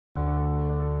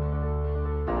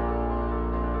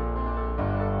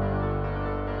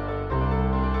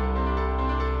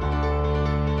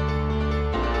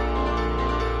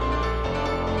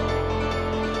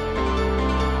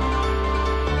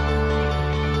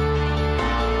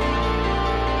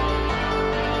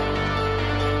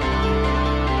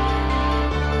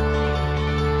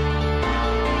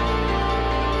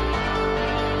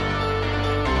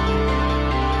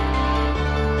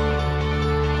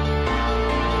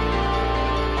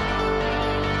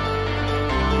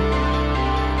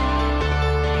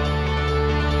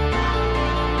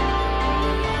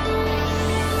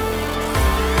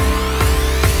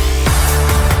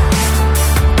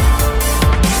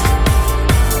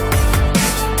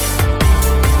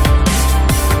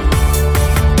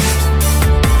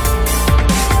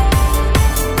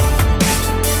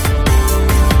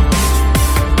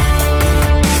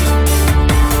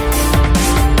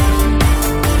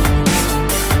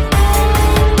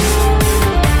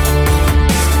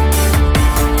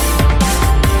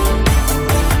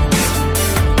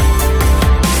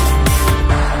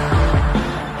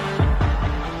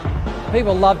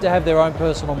people love to have their own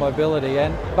personal mobility,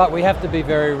 but we have to be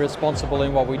very responsible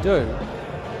in what we do.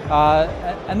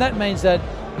 And that means that,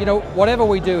 you know, whatever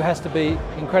we do has to be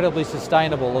incredibly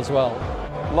sustainable as well.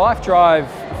 Life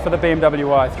drive for the BMW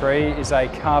i3 is a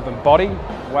carbon body,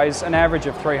 weighs an average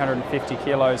of 350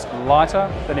 kilos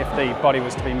lighter than if the body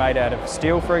was to be made out of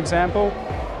steel, for example.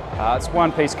 Its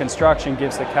one-piece construction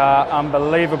gives the car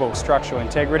unbelievable structural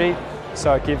integrity,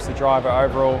 so it gives the driver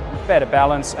overall better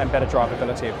balance and better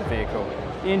drivability of the vehicle.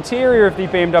 The interior of the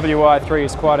BMW i3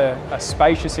 is quite a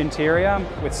spacious interior,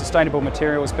 with sustainable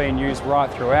materials being used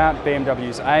right throughout.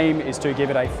 BMW's aim is to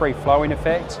give it a free-flowing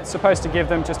effect. It's supposed to give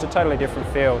them just a totally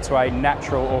different feel to a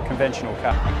natural or conventional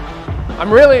car.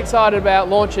 I'm really excited about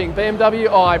launching BMW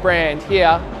i brand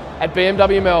here at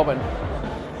BMW Melbourne.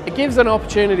 It gives an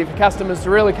opportunity for customers to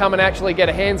really come and actually get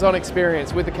a hands-on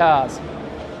experience with the cars.